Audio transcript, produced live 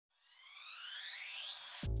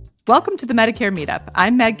Welcome to the Medicare Meetup.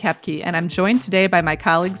 I'm Meg Kepke, and I'm joined today by my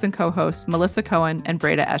colleagues and co-hosts Melissa Cohen and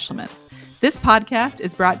Breda Eshelman. This podcast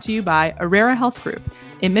is brought to you by Arera Health Group,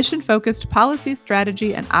 a mission-focused policy,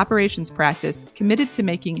 strategy, and operations practice committed to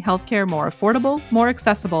making healthcare more affordable, more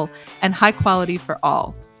accessible, and high quality for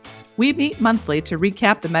all. We meet monthly to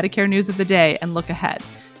recap the Medicare news of the day and look ahead.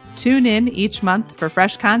 Tune in each month for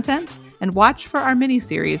fresh content and watch for our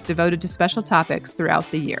mini-series devoted to special topics throughout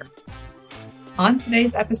the year. On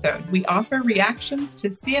today's episode, we offer reactions to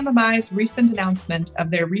CMMI's recent announcement of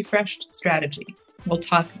their refreshed strategy. We'll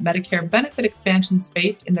talk Medicare benefit expansion's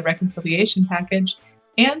fate in the reconciliation package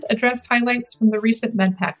and address highlights from the recent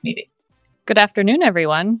MedPAC meeting. Good afternoon,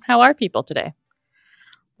 everyone. How are people today?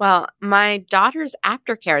 Well, my daughter's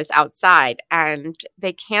aftercare is outside and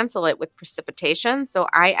they cancel it with precipitation. So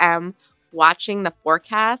I am watching the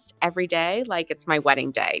forecast every day like it's my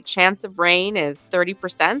wedding day. Chance of rain is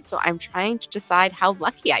 30%. So I'm trying to decide how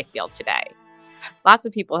lucky I feel today. Lots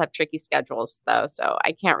of people have tricky schedules, though, so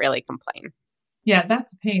I can't really complain. Yeah,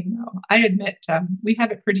 that's a pain, though. I admit we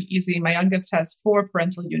have it pretty easy. My youngest has 4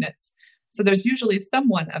 parental units, so there's usually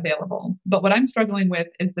someone available. But what I'm struggling with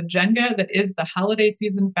is the Jenga that is the holiday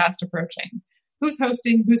season fast approaching. Who's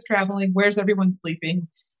hosting? Who's traveling? Where's everyone sleeping?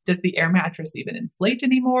 Does the air mattress even inflate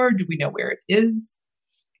anymore? Do we know where it is?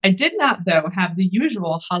 I did not, though, have the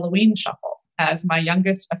usual Halloween shuffle, as my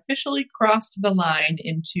youngest officially crossed the line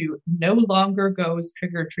into no longer goes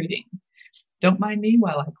trick-or-treating. Don't mind me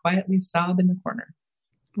while I quietly sob in the corner.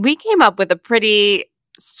 We came up with a pretty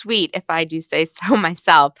sweet, if I do say so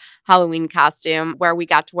myself, Halloween costume where we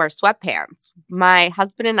got to wear sweatpants. My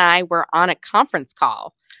husband and I were on a conference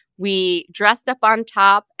call. We dressed up on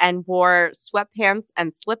top and wore sweatpants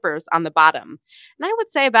and slippers on the bottom. And I would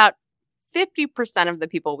say about 50% of the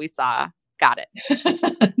people we saw got it.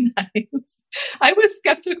 Nice. I was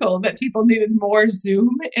skeptical that people needed more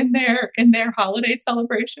Zoom in their holiday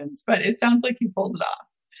celebrations, but it sounds like you pulled it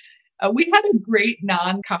off. We had a great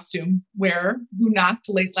non-costume wearer who knocked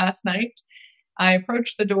late last night. I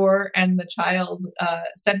approached the door and the child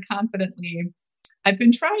said confidently, "I've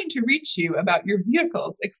been trying to reach you about your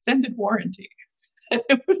vehicle's extended warranty."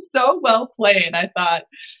 It was so well played. I thought,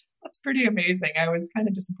 that's pretty amazing. I was kind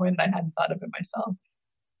of disappointed I hadn't thought of it myself.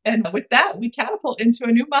 And with that, we catapult into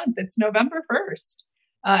a new month. It's November 1st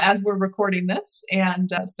as we're recording this.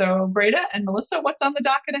 And so Breda and Melissa, what's on the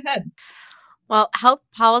docket ahead? Well, Health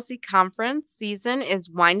Policy Conference season is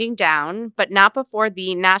winding down, but not before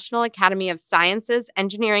the National Academy of Sciences,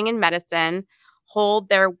 Engineering, and Medicine hold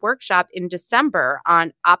their workshop in December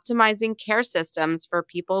on optimizing care systems for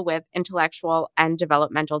people with intellectual and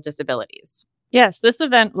developmental disabilities. Yes, this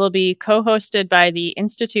event will be co-hosted by the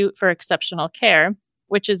Institute for Exceptional Care,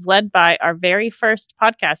 which is led by our very first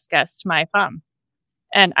podcast guest, Mai Pham.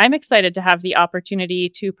 And I'm excited to have the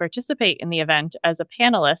opportunity to participate in the event as a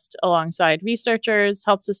panelist alongside researchers,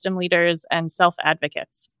 health system leaders, and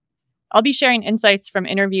self-advocates. I'll be sharing insights from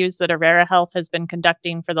interviews that Arera Health has been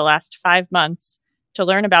conducting for the last 5 months to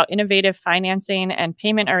learn about innovative financing and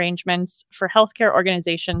payment arrangements for healthcare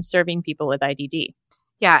organizations serving people with IDD.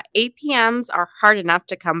 Yeah, APMs are hard enough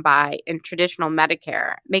to come by in traditional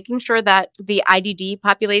Medicare. Making sure that the IDD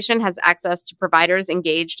population has access to providers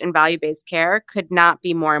engaged in value-based care could not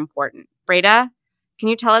be more important. Breda, can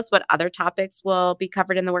you tell us what other topics will be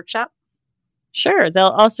covered in the workshop? Sure. They'll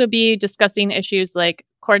also be discussing issues like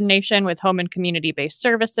coordination with home and community-based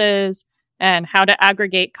services and how to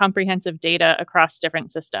aggregate comprehensive data across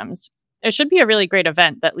different systems. It should be a really great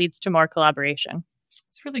event that leads to more collaboration.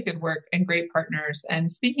 It's really good work and great partners.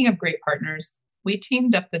 And speaking of great partners, we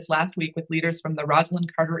teamed up this last week with leaders from the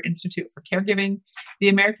Rosalind Carter Institute for Caregiving, the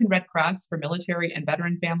American Red Cross for Military and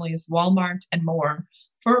Veteran Families, Walmart, and more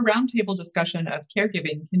for a roundtable discussion of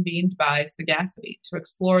caregiving convened by Sagacity to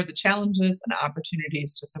explore the challenges and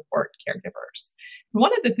opportunities to support caregivers.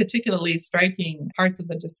 One of the particularly striking parts of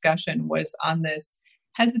the discussion was on this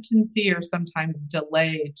hesitancy or sometimes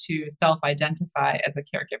delay to self-identify as a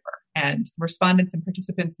caregiver. And respondents and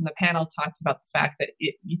participants in the panel talked about the fact that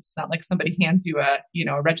it's not like somebody hands you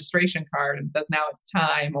a registration card and says, now it's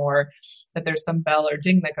time, or that there's some bell or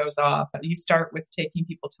ding that goes off. You start with taking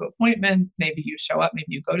people to appointments. Maybe you show up, maybe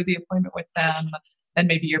you go to the appointment with them, then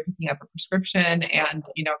maybe you're picking up a prescription, and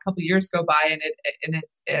a couple of years go by and it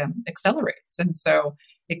accelerates. And so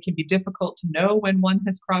it can be difficult to know when one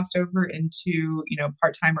has crossed over into,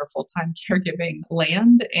 part-time or full-time caregiving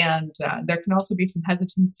land. And there can also be some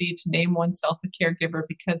hesitancy to name oneself a caregiver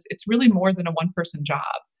because it's really more than a one-person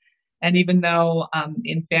job. And even though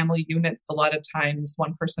in family units, a lot of times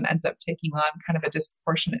one person ends up taking on kind of a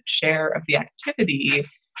disproportionate share of the activity,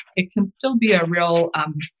 it can still be a real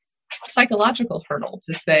psychological hurdle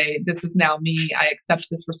to say, this is now me. I accept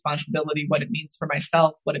this responsibility, what it means for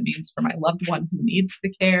myself, what it means for my loved one who needs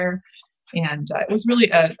the care. And it was really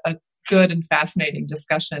a good and fascinating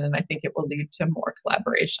discussion. And I think it will lead to more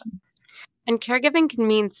collaboration. And caregiving can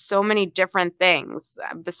mean so many different things.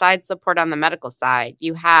 Besides support on the medical side,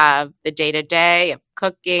 you have the day-to-day of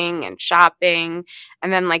cooking and shopping.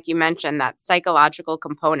 And then, like you mentioned, that psychological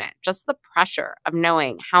component, just the pressure of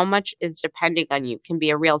knowing how much is depending on you can be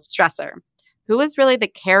a real stressor. Who is really the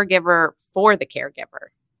caregiver for the caregiver?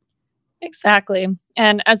 Exactly.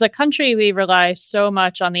 And as a country, we rely so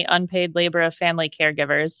much on the unpaid labor of family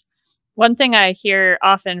caregivers. One thing I hear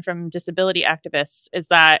often from disability activists is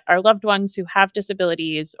that our loved ones who have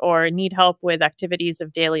disabilities or need help with activities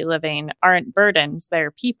of daily living aren't burdens,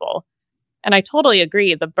 they're people. And I totally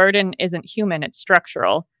agree. The burden isn't human, it's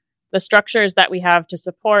structural. The structures that we have to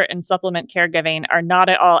support and supplement caregiving are not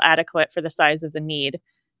at all adequate for the size of the need.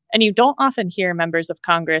 And you don't often hear members of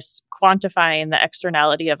Congress quantifying the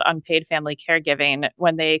externality of unpaid family caregiving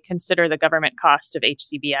when they consider the government cost of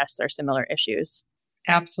HCBS or similar issues.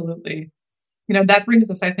 Absolutely. That brings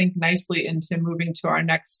us, I think, nicely into moving to our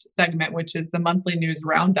next segment, which is the monthly news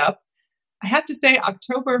roundup. I have to say,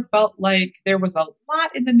 October felt like there was a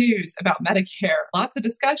lot in the news about Medicare, lots of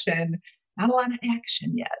discussion, not a lot of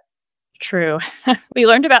action yet. True. We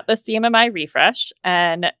learned about the CMMI refresh,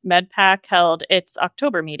 and MedPAC held its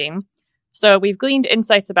October meeting. So we've gleaned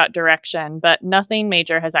insights about direction, but nothing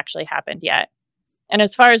major has actually happened yet. And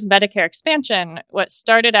as far as Medicare expansion, what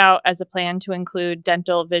started out as a plan to include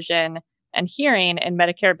dental, vision, and hearing in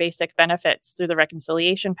Medicare basic benefits through the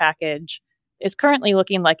reconciliation package is currently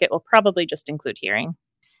looking like it will probably just include hearing.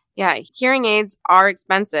 Yeah, hearing aids are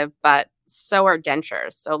expensive, but so are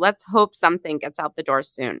dentures. So let's hope something gets out the door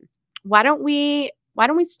soon. Why don't we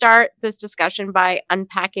start this discussion by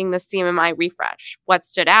unpacking the CMMI refresh? What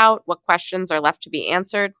stood out? What questions are left to be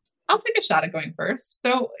answered? I'll take a shot at going first.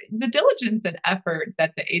 So the diligence and effort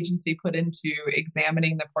that the agency put into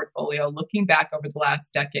examining the portfolio, looking back over the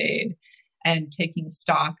last decade and taking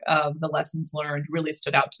stock of the lessons learned really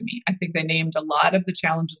stood out to me. I think they named a lot of the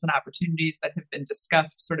challenges and opportunities that have been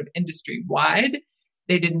discussed sort of industry-wide.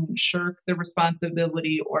 They didn't shirk the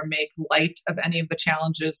responsibility or make light of any of the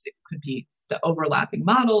challenges. It could be the overlapping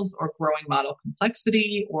models or growing model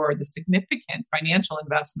complexity or the significant financial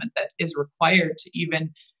investment that is required to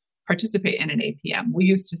even participate in an APM. We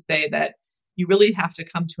used to say that you really have to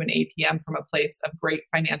come to an APM from a place of great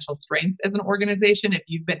financial strength as an organization. If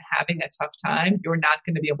you've been having a tough time, you're not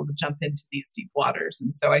going to be able to jump into these deep waters.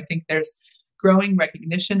 And so I think there's growing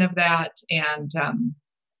recognition of that. And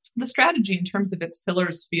the strategy in terms of its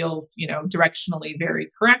pillars feels, directionally very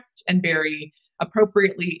correct and very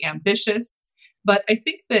appropriately ambitious. But I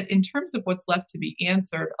think that in terms of what's left to be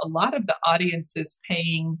answered, a lot of the audience is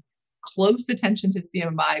paying close attention to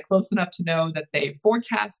CMMI, close enough to know that they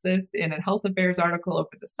forecast this in a health affairs article over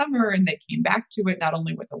the summer, and they came back to it not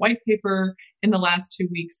only with a white paper in the last 2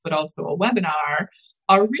 weeks, but also a webinar,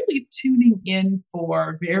 are really tuning in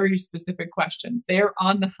for very specific questions. They're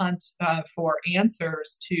on the hunt for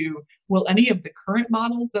answers to, will any of the current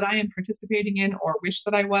models that I am participating in or wish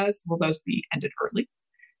that I was, will those be ended early?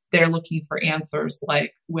 They're looking for answers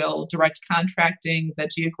like, will direct contracting, the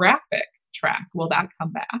geographic track, will that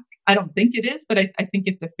come back? I don't think it is, but I think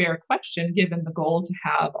it's a fair question given the goal to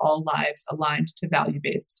have all lives aligned to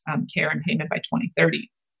value-based care and payment by 2030.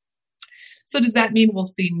 So does that mean we'll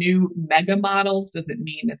see new mega models? Does it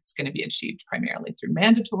mean it's going to be achieved primarily through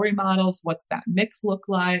mandatory models? What's that mix look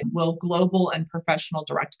like? Will global and professional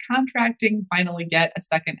direct contracting finally get a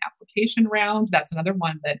second application round? That's another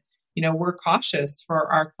one that we're cautious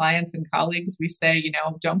for our clients and colleagues. We say,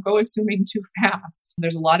 don't go assuming too fast.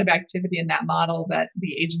 There's a lot of activity in that model that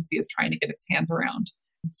the agency is trying to get its hands around.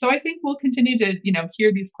 So I think we'll continue to,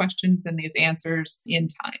 hear these questions and these answers in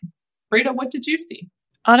time. Breda, what did you see?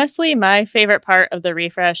 Honestly, my favorite part of the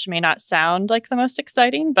refresh may not sound like the most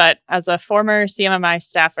exciting, but as a former CMMI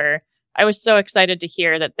staffer, I was so excited to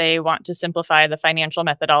hear that they want to simplify the financial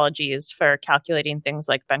methodologies for calculating things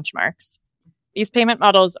like benchmarks. These payment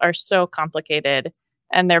models are so complicated,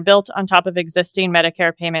 and they're built on top of existing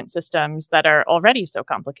Medicare payment systems that are already so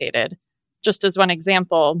complicated. Just as one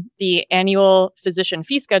example, the annual physician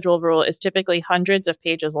fee schedule rule is typically hundreds of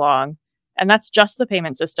pages long, and that's just the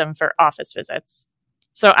payment system for office visits.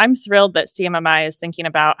 So I'm thrilled that CMMI is thinking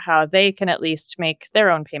about how they can at least make their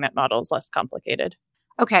own payment models less complicated.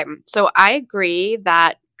 Okay, so I agree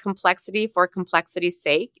that complexity for complexity's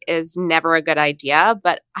sake is never a good idea,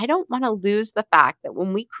 but I don't want to lose the fact that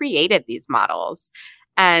when we created these models,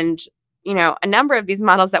 and a number of these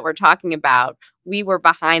models that we're talking about, we were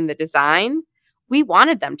behind the design. We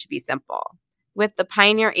wanted them to be simple. With the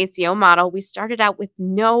Pioneer ACO model, we started out with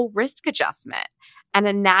no risk adjustment and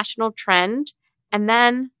a national trend, and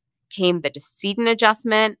then came the decedent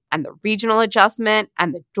adjustment and the regional adjustment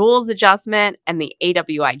and the duals adjustment and the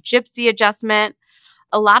AWI GPCI adjustment.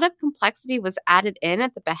 A lot of complexity was added in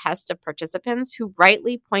at the behest of participants who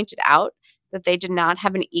rightly pointed out that they did not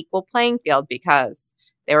have an equal playing field because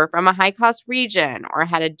they were from a high-cost region or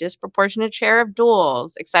had a disproportionate share of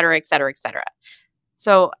duals, et cetera, et cetera, et cetera.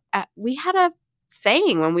 So we had a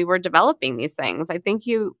saying when we were developing these things. I think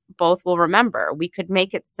you both will remember. We could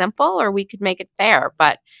make it simple or we could make it fair,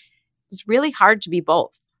 but it's really hard to be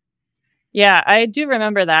both. Yeah, I do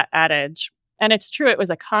remember that adage. And it's true, it was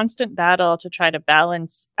a constant battle to try to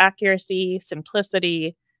balance accuracy,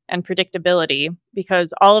 simplicity, and predictability,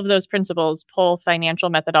 because all of those principles pull financial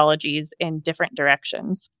methodologies in different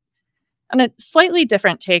directions. And a slightly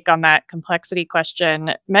different take on that complexity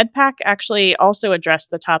question, MedPAC actually also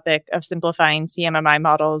addressed the topic of simplifying CMMI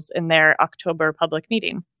models in their October public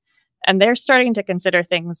meeting. And they're starting to consider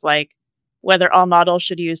things like whether all models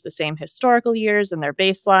should use the same historical years in their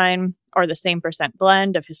baseline or the same percent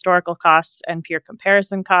blend of historical costs and peer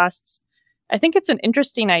comparison costs. I think it's an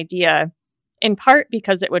interesting idea, in part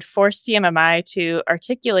because it would force CMMI to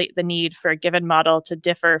articulate the need for a given model to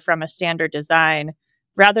differ from a standard design,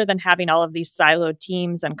 rather than having all of these siloed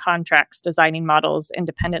teams and contracts designing models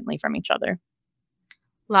independently from each other.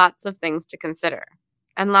 Lots of things to consider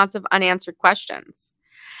and lots of unanswered questions.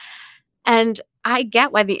 And I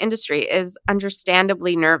get why the industry is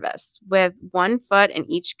understandably nervous. With one foot in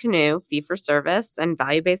each canoe, fee-for-service and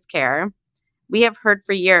value-based care, we have heard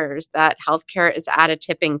for years that healthcare is at a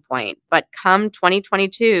tipping point. But come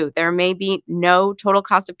 2022, there may be no total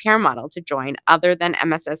cost of care model to join other than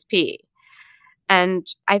MSSP. And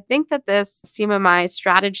I think that this CMMI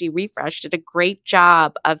strategy refresh did a great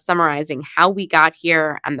job of summarizing how we got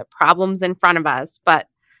here and the problems in front of us. But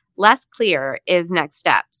less clear is next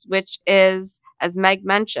steps, which is, as Meg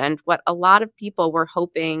mentioned, what a lot of people were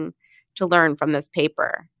hoping to learn from this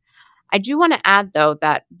paper. I do want to add, though,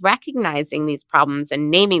 that recognizing these problems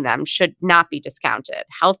and naming them should not be discounted.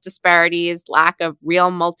 Health disparities, lack of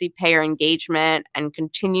real multi-payer engagement, and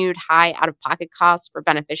continued high out-of-pocket costs for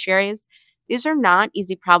beneficiaries, these are not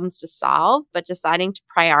easy problems to solve, but deciding to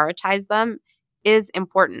prioritize them is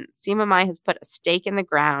important. CMMI has put a stake in the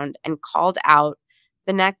ground and called out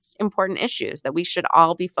the next important issues that we should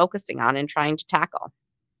all be focusing on and trying to tackle.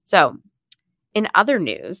 So, in other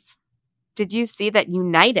news, did you see that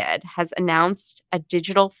United has announced a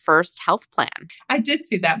digital-first health plan? I did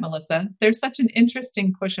see that, Melissa. There's such an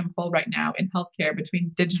interesting push and pull right now in healthcare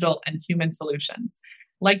between digital and human solutions.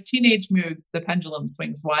 Like teenage moods, the pendulum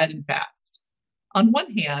swings wide and fast. On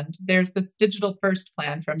one hand, there's this digital-first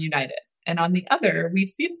plan from United. And on the other, we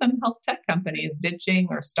see some health tech companies ditching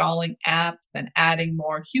or stalling apps and adding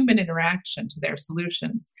more human interaction to their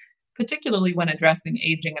solutions, particularly when addressing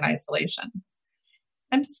aging and isolation.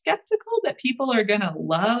 I'm skeptical that people are going to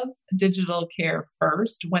love digital care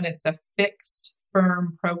first when it's a fixed,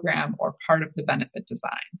 firm program or part of the benefit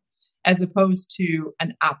design, as opposed to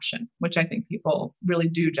an option, which I think people really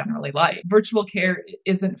do generally like. Virtual care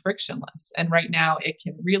isn't frictionless, and right now it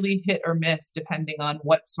can really hit or miss depending on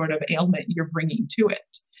what sort of ailment you're bringing to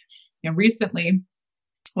it. Recently,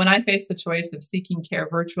 when I faced the choice of seeking care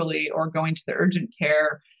virtually or going to the urgent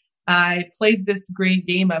care, I played this great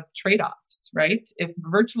game of trade-offs, right? If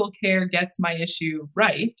virtual care gets my issue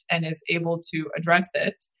right and is able to address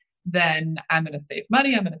it, then I'm going to save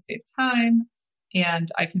money, I'm going to save time, and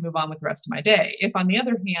I can move on with the rest of my day. If, on the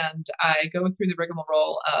other hand, I go through the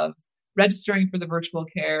rigmarole of registering for the virtual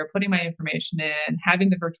care, putting my information in,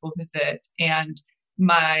 having the virtual visit, and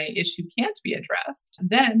my issue can't be addressed,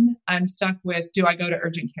 then I'm stuck with, do I go to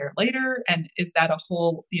urgent care later? And is that a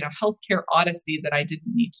whole, healthcare odyssey that I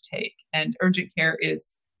didn't need to take? And urgent care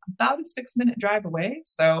is about a 6-minute drive away.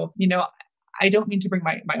 So, I don't mean to bring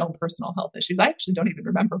my own personal health issues. I actually don't even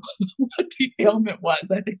remember what the ailment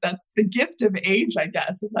was. I think that's the gift of age, I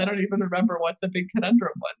guess, is I don't even remember what the big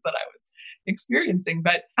conundrum was that I was experiencing.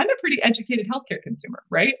 But I'm a pretty educated healthcare consumer,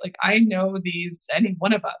 right? Like I know any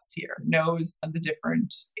one of us here knows the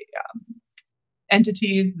different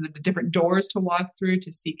entities, the different doors to walk through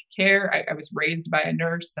to seek care. I was raised by a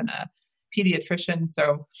nurse and a pediatrician.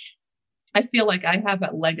 So I feel like I have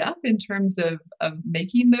a leg up in terms of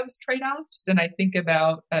making those trade-offs. And I think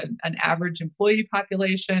about an average employee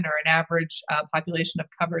population or an average population of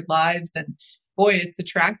covered lives. And boy, it's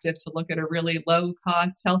attractive to look at a really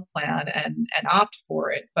low-cost health plan and opt for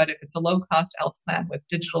it. But if it's a low-cost health plan with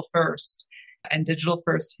digital first, and digital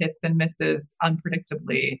first hits and misses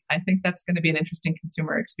unpredictably, I think that's going to be an interesting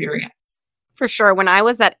consumer experience. For sure. When I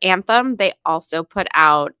was at Anthem, they also put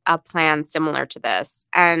out a plan similar to this.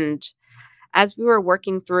 And as we were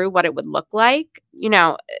working through what it would look like,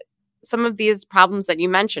 some of these problems that you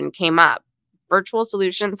mentioned came up. Virtual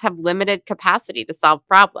solutions have limited capacity to solve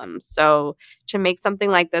problems. So to make something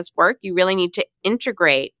like this work, you really need to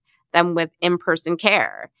integrate them with in-person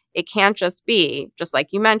care. It can't just be, just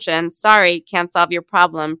like you mentioned, sorry, can't solve your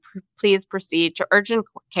problem. Please proceed to urgent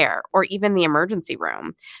care or even the emergency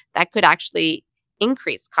room. That could actually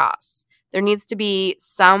increase costs. There needs to be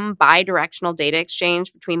some bi-directional data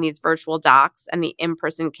exchange between these virtual docs and the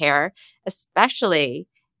in-person care, especially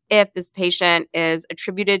if this patient is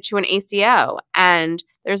attributed to an ACO and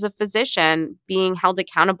there's a physician being held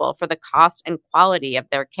accountable for the cost and quality of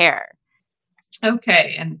their care.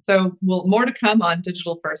 Okay, and so more to come on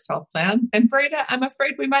digital first health plans. And Breda, I'm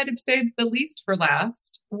afraid we might have saved the least for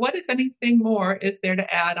last. What, if anything more, is there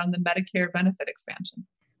to add on the Medicare benefit expansion?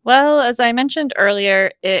 Well, as I mentioned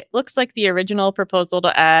earlier, it looks like the original proposal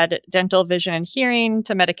to add dental, vision, and hearing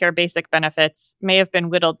to Medicare basic benefits may have been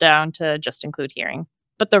whittled down to just include hearing.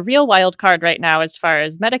 But the real wild card right now, as far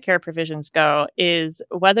as Medicare provisions go, is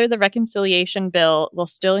whether the reconciliation bill will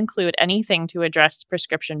still include anything to address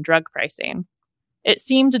prescription drug pricing. It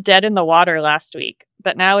seemed dead in the water last week,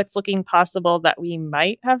 but now it's looking possible that we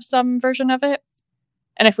might have some version of it.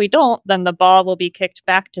 And if we don't, then the ball will be kicked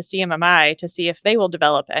back to CMMI to see if they will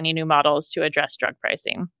develop any new models to address drug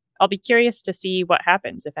pricing. I'll be curious to see what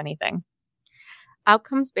happens, if anything.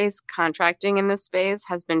 Outcomes-based contracting in this space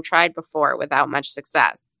has been tried before without much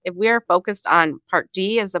success. If we are focused on Part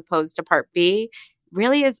D as opposed to Part B, it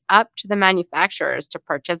really is up to the manufacturers to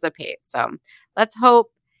participate. So let's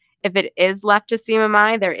hope if it is left to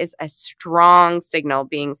CMMI, there is a strong signal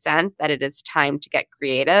being sent that it is time to get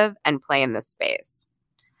creative and play in this space.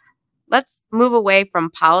 Let's move away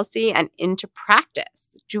from policy and into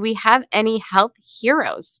practice. Do we have any health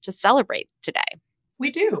heroes to celebrate today?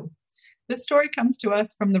 We do. This story comes to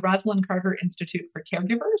us from the Rosalind Carter Institute for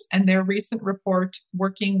Caregivers and their recent report,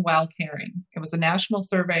 Working While Caring. It was a national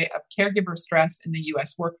survey of caregiver stress in the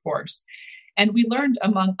U.S. workforce. And we learned,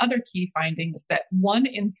 among other key findings, that 1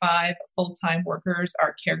 in 5 full-time workers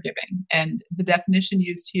are caregiving. And the definition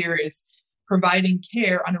used here is providing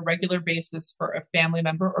care on a regular basis for a family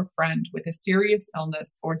member or friend with a serious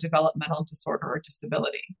illness or developmental disorder or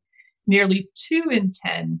disability. Nearly 2 in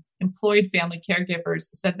 10 employed family caregivers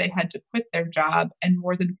said they had to quit their job, and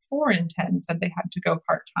more than 4 in 10 said they had to go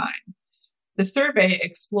part-time. The survey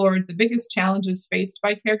explored the biggest challenges faced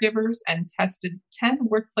by caregivers and tested 10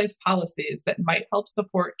 workplace policies that might help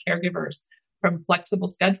support caregivers, from flexible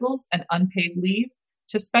schedules and unpaid leave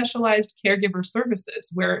to specialized caregiver services,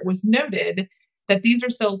 where it was noted that these are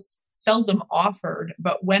still seldom offered,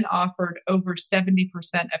 but when offered, over 70%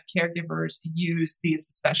 of caregivers use these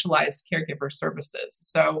specialized caregiver services.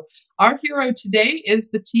 So our hero today is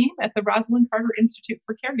the team at the Rosalind Carter Institute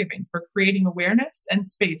for Caregiving for creating awareness and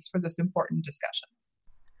space for this important discussion.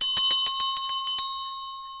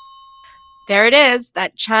 There it is.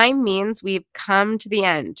 That chime means we've come to the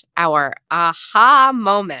end. Our aha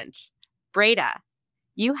moment. Breda,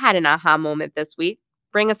 you had an aha moment this week.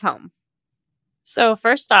 Bring us home. So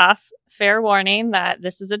first off, fair warning that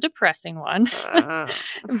this is a depressing one.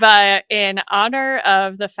 But in honor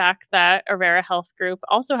of the fact that Aurora Health Group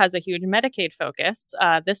also has a huge Medicaid focus,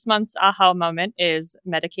 this month's aha moment is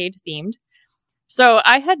Medicaid themed. So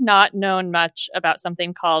I had not known much about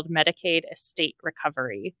something called Medicaid estate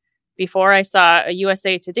recovery before I saw a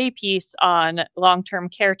USA Today piece on long-term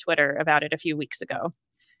care Twitter about it a few weeks ago.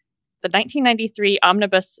 The 1993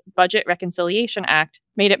 Omnibus Budget Reconciliation Act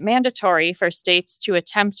made it mandatory for states to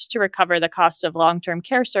attempt to recover the cost of long-term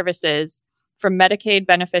care services from Medicaid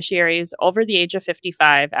beneficiaries over the age of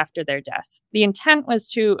 55 after their death. The intent was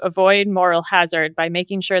to avoid moral hazard by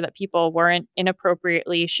making sure that people weren't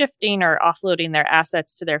inappropriately shifting or offloading their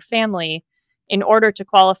assets to their family in order to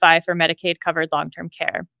qualify for Medicaid-covered long-term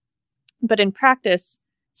care. But in practice,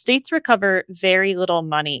 states recover very little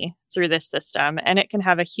money through this system, and it can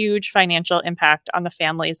have a huge financial impact on the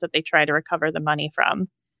families that they try to recover the money from.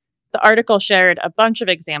 The article shared a bunch of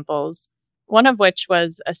examples, one of which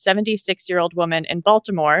was a 76-year-old woman in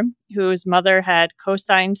Baltimore whose mother had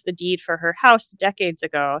co-signed the deed for her house decades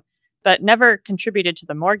ago, but never contributed to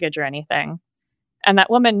the mortgage or anything. And that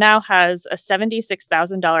woman now has a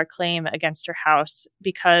 $76,000 claim against her house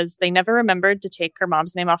because they never remembered to take her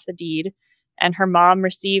mom's name off the deed, and her mom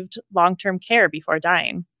received long-term care before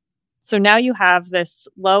dying. So now you have this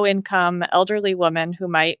low-income elderly woman who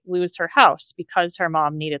might lose her house because her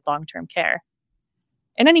mom needed long-term care.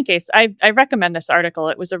 In any case, I recommend this article.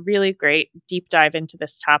 It was a really great deep dive into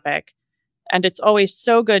this topic. And it's always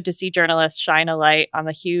so good to see journalists shine a light on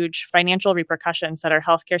the huge financial repercussions that our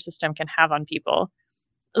healthcare system can have on people.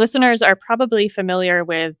 Listeners are probably familiar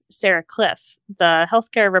with Sarah Cliff, the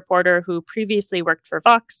healthcare reporter who previously worked for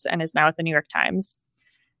Vox and is now at the New York Times.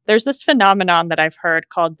 There's this phenomenon that I've heard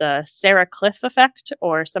called the Sarah Cliff effect,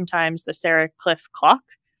 or sometimes the Sarah Cliff clock,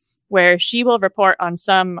 where she will report on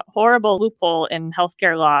some horrible loophole in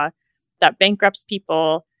healthcare law that bankrupts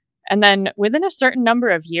people, and then within a certain number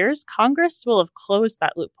of years, Congress will have closed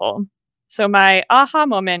that loophole. So my aha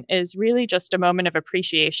moment is really just a moment of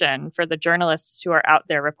appreciation for the journalists who are out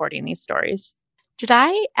there reporting these stories. Did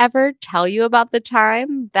I ever tell you about the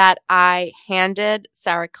time that I handed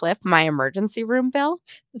Sarah Cliff my emergency room bill?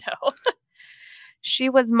 No. She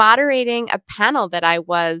was moderating a panel that I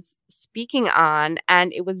was speaking on,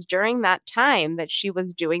 and it was during that time that she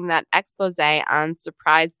was doing that expose on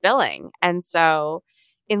surprise billing. And so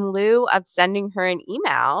in lieu of sending her an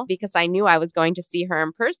email, because I knew I was going to see her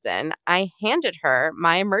in person, I handed her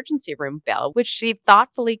my emergency room bill, which she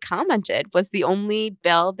thoughtfully commented was the only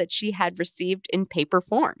bill that she had received in paper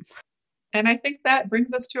form. And I think that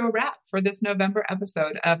brings us to a wrap for this November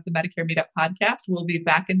episode of the Medicare Meetup podcast. We'll be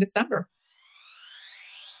back in December.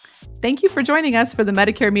 Thank you for joining us for the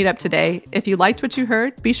Medicare Meetup today. If you liked what you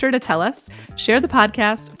heard, be sure to tell us, share the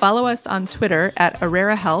podcast, follow us on Twitter at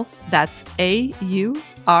Arera Health. That's AURRERA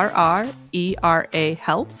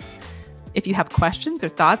Health. If you have questions or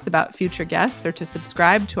thoughts about future guests or to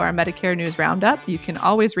subscribe to our Medicare News Roundup, you can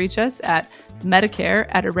always reach us at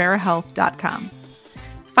medicare@arerahealth.com.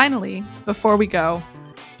 Finally, before we go,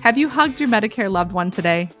 have you hugged your Medicare loved one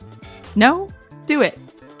today? No? Do it.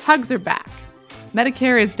 Hugs are back.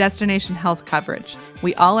 Medicare is destination health coverage.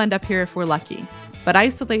 We all end up here if we're lucky. But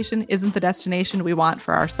isolation isn't the destination we want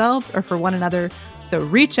for ourselves or for one another. So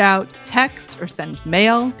reach out, text, or send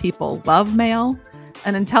mail. People love mail.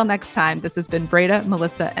 And until next time, this has been Breda,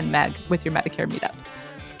 Melissa, and Meg with your Medicare Meetup.